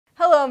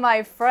Hello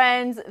my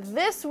friends,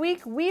 this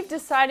week we've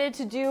decided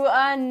to do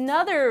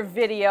another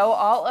video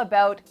all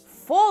about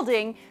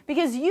folding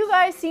because you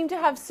guys seem to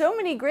have so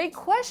many great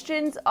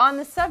questions on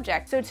the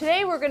subject. So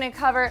today we're going to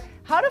cover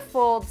how to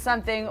fold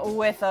something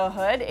with a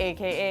hood,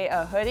 aka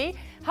a hoodie,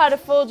 how to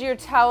fold your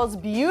towels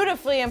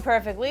beautifully and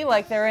perfectly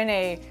like they're in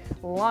a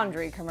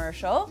laundry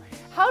commercial,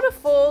 how to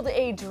fold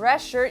a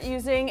dress shirt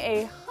using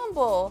a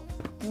humble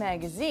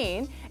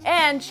magazine,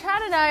 and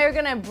Chad and I are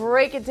gonna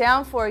break it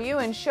down for you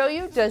and show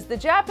you, does the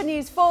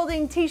Japanese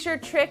folding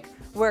t-shirt trick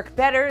work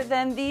better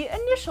than the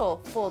initial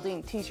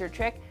folding t-shirt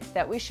trick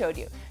that we showed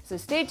you? So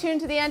stay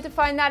tuned to the end to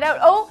find that out.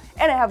 Oh,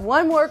 and I have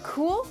one more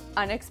cool,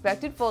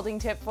 unexpected folding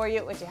tip for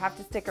you, which you have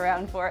to stick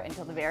around for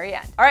until the very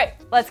end. All right,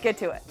 let's get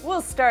to it.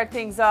 We'll start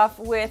things off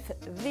with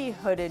the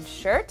hooded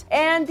shirt.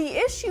 And the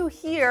issue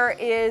here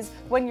is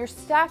when you're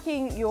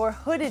stacking your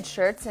hooded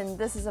shirts, and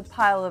this is a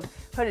pile of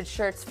hooded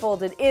shirts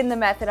folded in the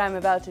method I'm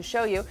about to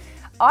show you,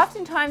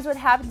 oftentimes what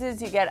happens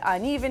is you get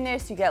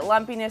unevenness, you get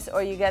lumpiness,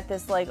 or you get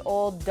this like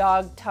old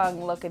dog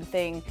tongue looking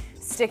thing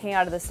sticking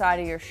out of the side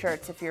of your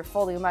shirts if you're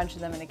folding a bunch of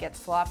them and it gets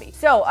sloppy.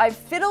 So I've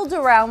fiddled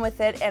around with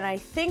it and I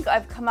think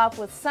I've come up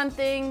with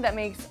something that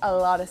makes a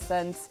lot of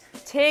sense.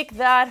 Take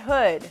that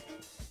hood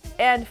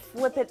and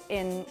flip it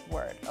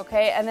inward,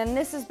 okay? And then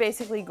this is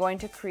basically going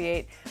to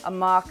create a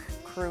mock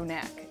crew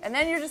neck. And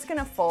then you're just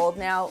gonna fold.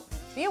 Now,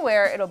 be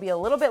aware it'll be a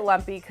little bit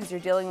lumpy because you're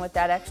dealing with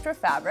that extra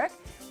fabric,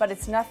 but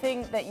it's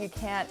nothing that you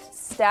can't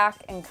stack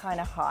and kind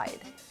of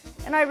hide.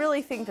 And I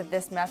really think that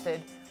this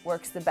method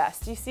works the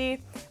best. You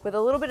see, with a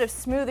little bit of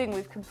smoothing,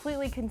 we've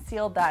completely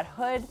concealed that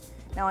hood.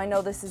 Now I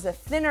know this is a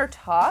thinner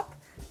top,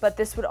 but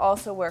this would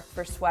also work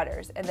for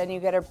sweaters. And then you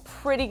get a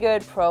pretty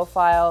good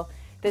profile.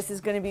 This is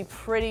gonna be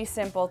pretty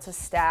simple to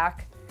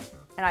stack,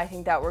 and I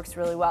think that works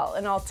really well.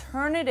 An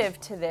alternative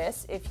to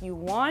this, if you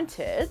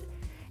wanted,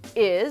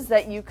 is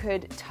that you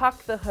could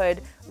tuck the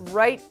hood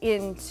right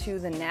into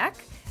the neck,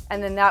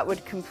 and then that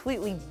would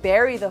completely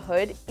bury the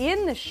hood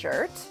in the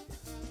shirt,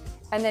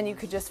 and then you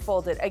could just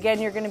fold it. Again,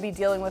 you're gonna be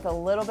dealing with a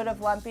little bit of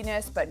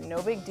lumpiness, but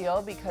no big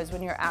deal, because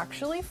when you're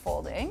actually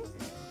folding,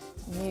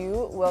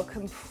 you will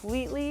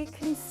completely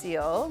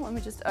conceal, let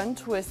me just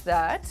untwist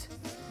that,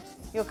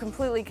 you'll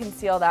completely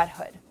conceal that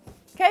hood,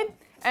 okay?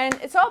 And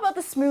it's all about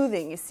the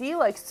smoothing, you see,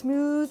 like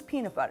smooth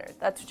peanut butter.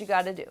 That's what you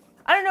gotta do.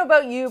 I don't know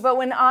about you, but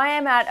when I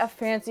am at a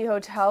fancy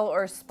hotel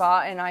or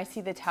spa and I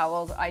see the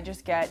towels, I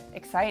just get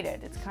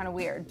excited. It's kind of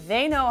weird.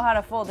 They know how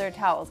to fold their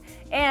towels.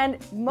 And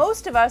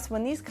most of us,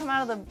 when these come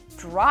out of the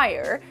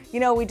dryer, you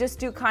know, we just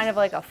do kind of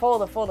like a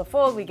fold, a fold, a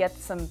fold. We get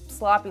some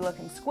sloppy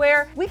looking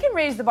square. We can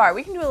raise the bar.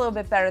 We can do a little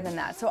bit better than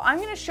that. So I'm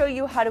gonna show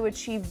you how to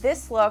achieve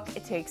this look.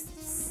 It takes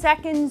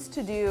seconds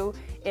to do.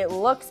 It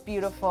looks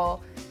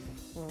beautiful,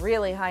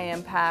 really high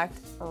impact,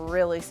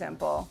 really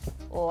simple.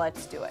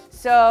 Let's do it.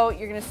 So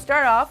you're gonna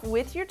start off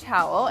with your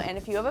towel, and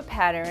if you have a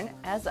pattern,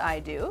 as I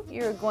do,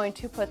 you're going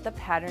to put the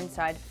pattern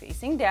side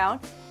facing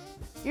down.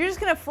 You're just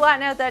gonna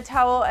flatten out that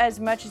towel as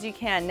much as you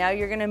can. Now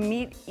you're gonna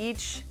meet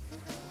each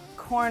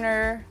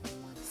corner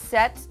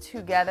set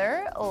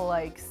together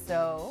like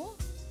so.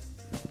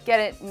 Get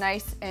it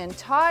nice and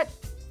taut.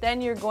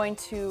 Then you're going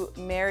to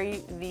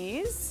marry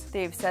these.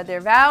 They've said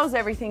their vows,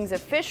 everything's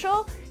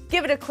official.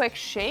 Give it a quick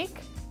shake.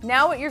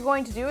 Now what you're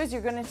going to do is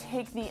you're going to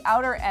take the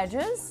outer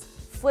edges,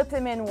 flip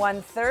them in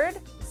 1/3,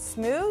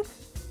 smooth,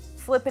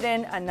 flip it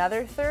in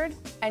another third,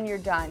 and you're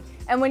done.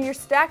 And when you're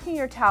stacking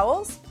your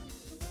towels,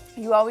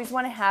 you always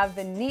want to have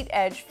the neat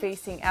edge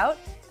facing out,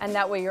 and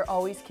that way you're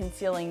always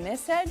concealing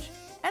this edge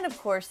and of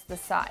course the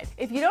side.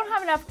 If you don't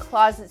have enough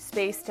closet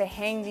space to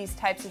hang these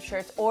types of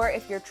shirts, or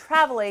if you're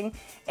traveling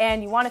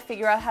and you want to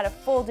figure out how to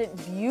fold it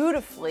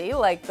beautifully,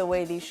 like the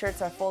way these shirts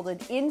are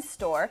folded in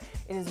store,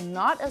 it is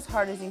not as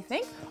hard as you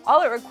think.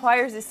 All it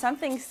requires is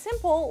something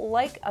simple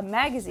like a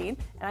magazine,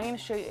 and I'm going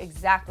to show you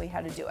exactly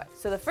how to do it.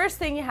 So the first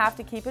thing you have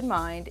to keep in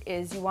mind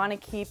is you want to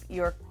keep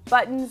your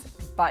buttons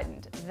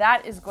buttoned.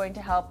 That is going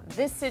to help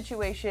this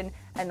situation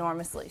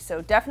enormously.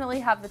 So definitely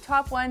have the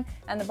top one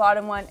and the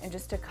bottom one and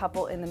just a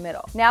couple in the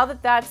middle. Now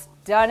that that's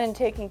done and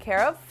taken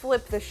care of,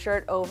 flip the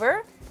shirt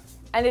over,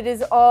 and it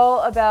is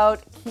all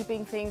about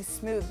keeping things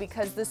smooth,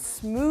 because the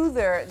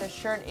smoother the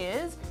shirt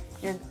is,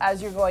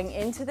 as you're going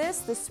into this,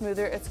 the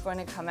smoother it's going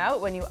to come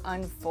out when you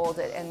unfold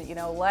it. And you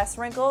know, less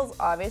wrinkles,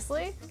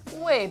 obviously,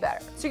 way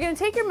better. So you're going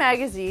to take your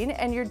magazine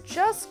and you're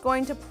just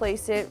going to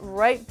place it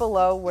right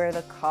below where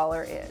the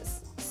collar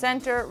is.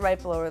 Center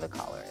right below where the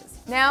collar is.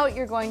 Now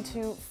you're going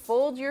to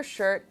fold your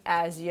shirt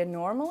as you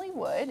normally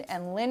would,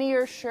 and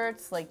linear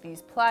shirts like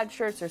these plaid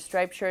shirts or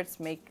striped shirts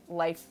make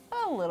life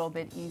a little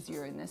bit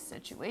easier in this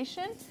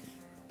situation.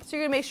 So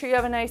you're gonna make sure you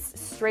have a nice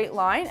straight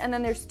line, and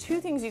then there's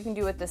two things you can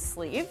do with the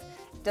sleeve.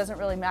 It doesn't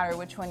really matter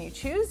which one you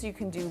choose. You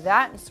can do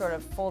that and sort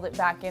of fold it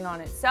back in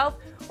on itself,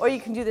 or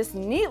you can do this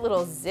neat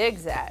little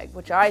zigzag,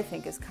 which I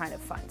think is kind of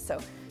fun. So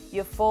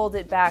you fold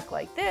it back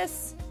like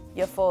this,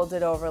 you fold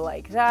it over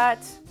like that,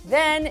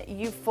 then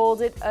you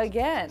fold it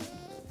again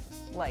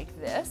like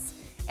this.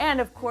 And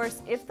of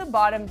course, if the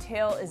bottom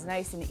tail is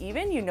nice and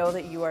even, you know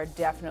that you are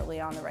definitely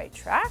on the right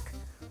track.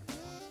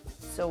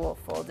 So we'll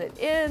fold it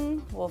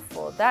in, we'll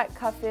fold that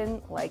cuff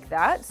in like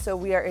that. So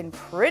we are in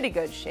pretty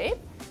good shape.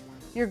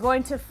 You're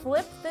going to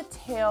flip the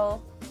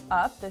tail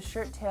up, the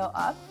shirt tail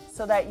up,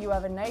 so that you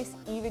have a nice,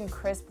 even,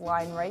 crisp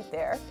line right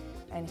there.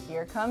 And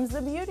here comes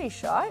the beauty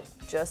shot.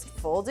 Just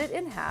fold it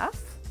in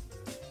half,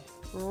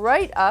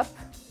 right up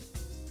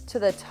to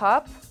the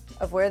top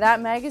of where that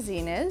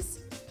magazine is,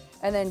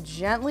 and then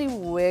gently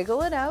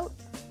wiggle it out.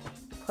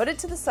 Put it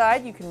to the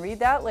side, you can read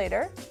that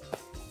later.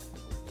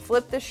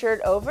 Flip the shirt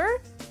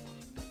over,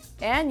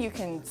 and you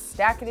can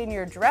stack it in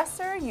your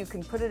dresser, you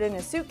can put it in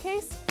a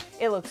suitcase.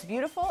 It looks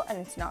beautiful and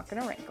it's not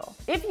gonna wrinkle.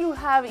 If you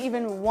have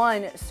even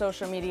one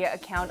social media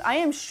account, I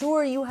am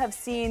sure you have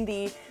seen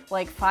the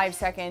like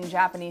 5-second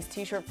Japanese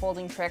t-shirt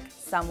folding trick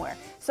somewhere.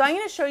 So I'm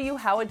gonna show you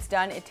how it's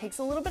done. It takes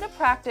a little bit of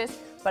practice,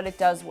 but it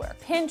does work.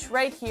 Pinch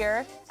right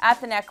here at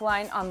the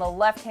neckline on the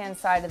left-hand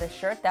side of the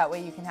shirt. That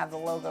way you can have the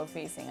logo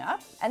facing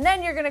up. And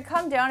then you're gonna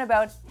come down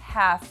about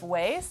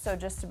halfway, so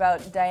just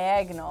about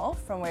diagonal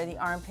from where the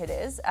armpit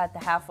is at the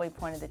halfway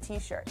point of the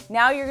t-shirt.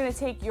 Now you're gonna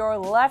take your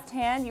left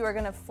hand, you are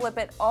gonna flip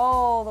it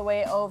all the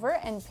way over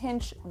and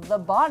pinch the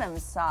bottom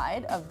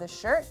side of the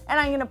shirt. And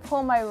I'm gonna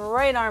pull my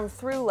right arm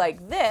through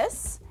like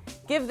this,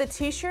 give the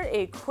t-shirt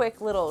a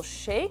quick little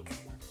shake,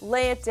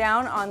 lay it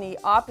down on the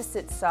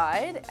opposite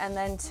side, and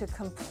then to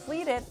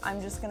complete it, I'm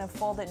just gonna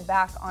fold it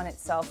back on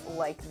itself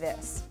like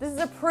this. This is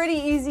a pretty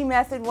easy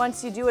method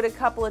once you do it a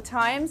couple of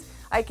times.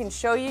 I can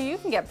show you, you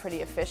can get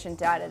pretty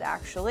efficient at it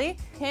actually.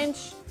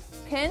 Pinch,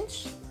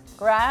 pinch,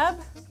 grab,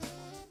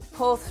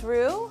 pull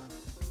through,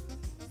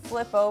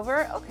 flip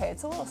over. Okay,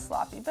 it's a little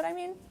sloppy, but I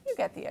mean, you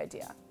get the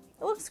idea.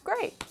 It looks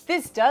great.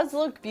 This does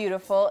look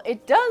beautiful.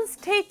 It does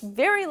take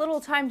very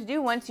little time to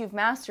do once you've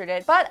mastered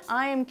it, but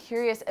I am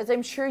curious, as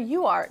I'm sure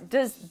you are,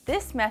 does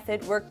this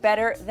method work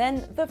better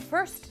than the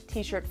first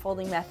t-shirt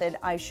folding method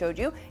I showed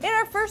you in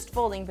our first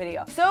folding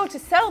video? So to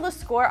settle the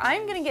score,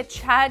 I'm gonna get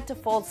Chad to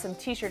fold some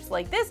t-shirts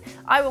like this,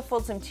 I will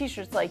fold some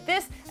t-shirts like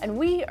this, and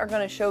we are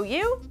gonna show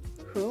you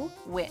who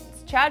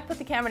wins. Chad, put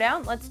the camera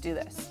down, let's do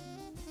this.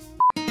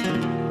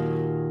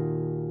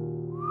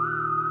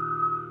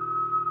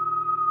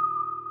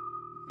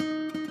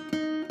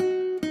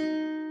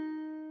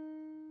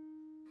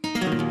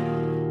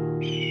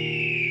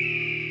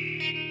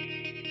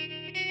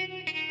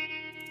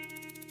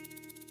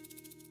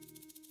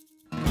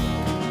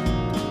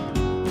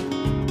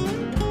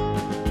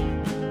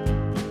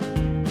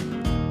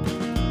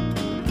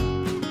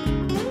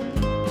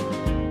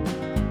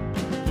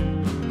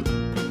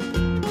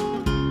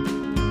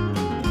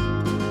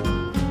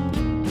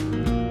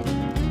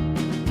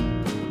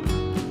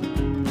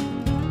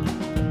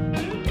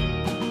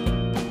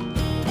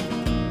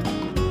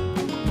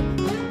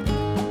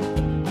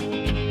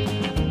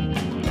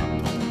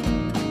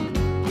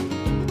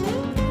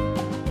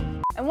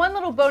 And one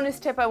little bonus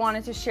tip I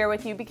wanted to share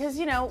with you, because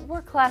you know,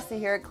 we're classy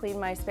here at Clean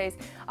My Space.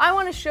 I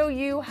want to show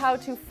you how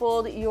to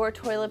fold your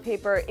toilet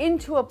paper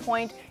into a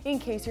point in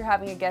case you're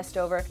having a guest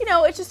over. You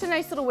know, it's just a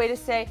nice little way to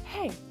say,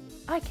 hey,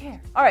 I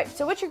care. All right,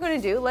 so what you're going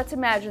to do, let's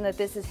imagine that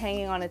this is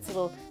hanging on its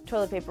little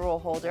toilet paper roll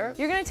holder.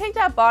 You're going to take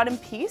that bottom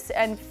piece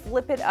and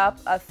flip it up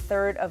a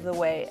third of the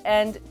way,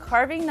 and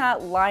carving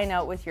that line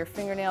out with your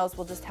fingernails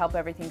will just help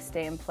everything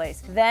stay in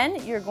place.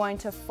 Then you're going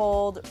to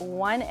fold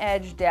one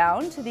edge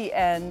down to the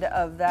end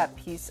of that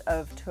piece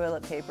of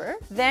toilet paper.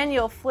 Then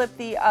you'll flip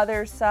the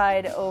other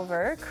side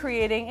over,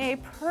 creating a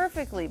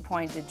perfectly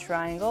pointed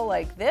triangle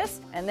like this.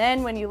 And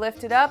then when you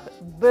lift it up,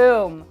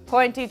 boom,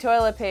 pointy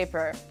toilet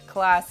paper.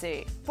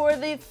 Classy. For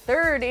the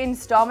third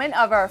installment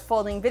of our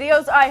folding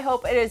videos, I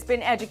hope it has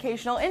been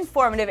educational,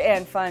 informative,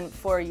 and fun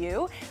for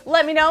you.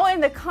 Let me know in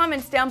the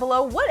comments down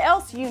below what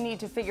else you need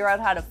to figure out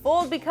how to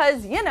fold,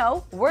 because, you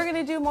know, we're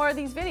gonna do more of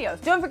these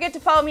videos. Don't forget to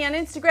follow me on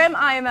Instagram.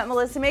 I am at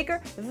Melissa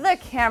Maker. The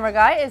camera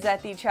guy is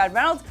at the Chad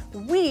Reynolds.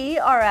 We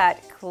are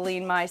at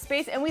Clean My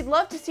Space, and we'd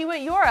love to see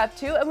what you're up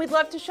to, and we'd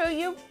love to show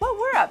you what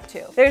we're up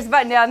to. There's a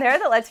button down there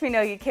that lets me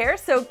know you care,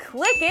 so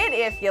click it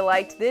if you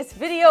liked this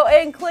video,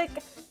 and click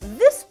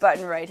this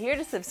button right here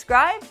to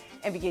subscribe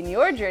and begin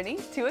your journey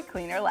to a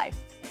cleaner life.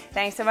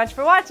 Thanks so much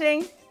for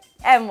watching,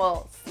 and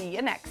we'll see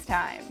you next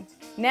time.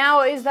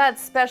 Now is that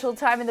special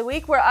time of the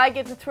week where I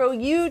get to throw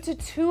you to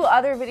two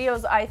other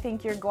videos I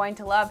think you're going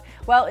to love.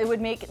 Well, it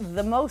would make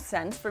the most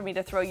sense for me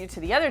to throw you to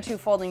the other two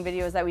folding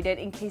videos that we did.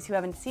 In case you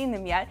haven't seen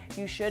them yet,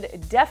 you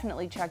should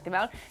definitely check them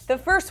out. The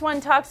first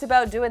one talks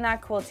about doing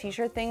that cool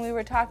t-shirt thing we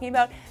were talking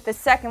about. The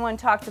second one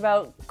talks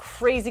about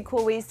crazy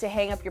cool ways to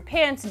hang up your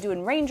pants and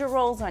doing ranger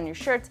rolls on your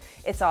shirts.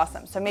 It's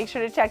awesome. So make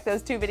sure to check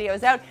those two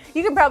videos out.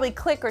 You can probably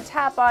click or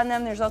tap on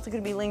them. There's also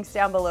going to be links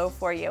down below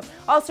for you.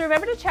 Also,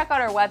 remember to check out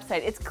our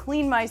website. It's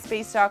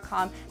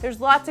cleanmyspace.com.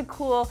 There's lots of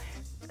cool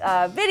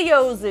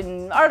videos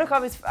and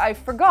articles. I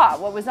forgot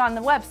what was on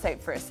the website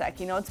for a sec.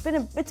 You know, it's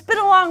been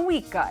a long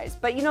week, guys.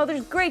 But you know,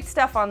 there's great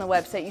stuff on the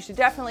website. You should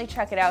definitely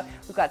check it out.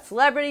 We've got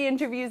celebrity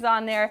interviews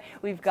on there.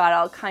 We've got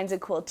all kinds of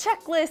cool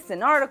checklists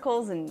and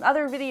articles and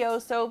other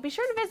videos. So be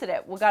sure to visit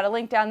it. We've got a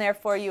link down there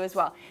for you as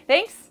well.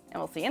 Thanks, and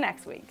we'll see you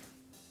next week.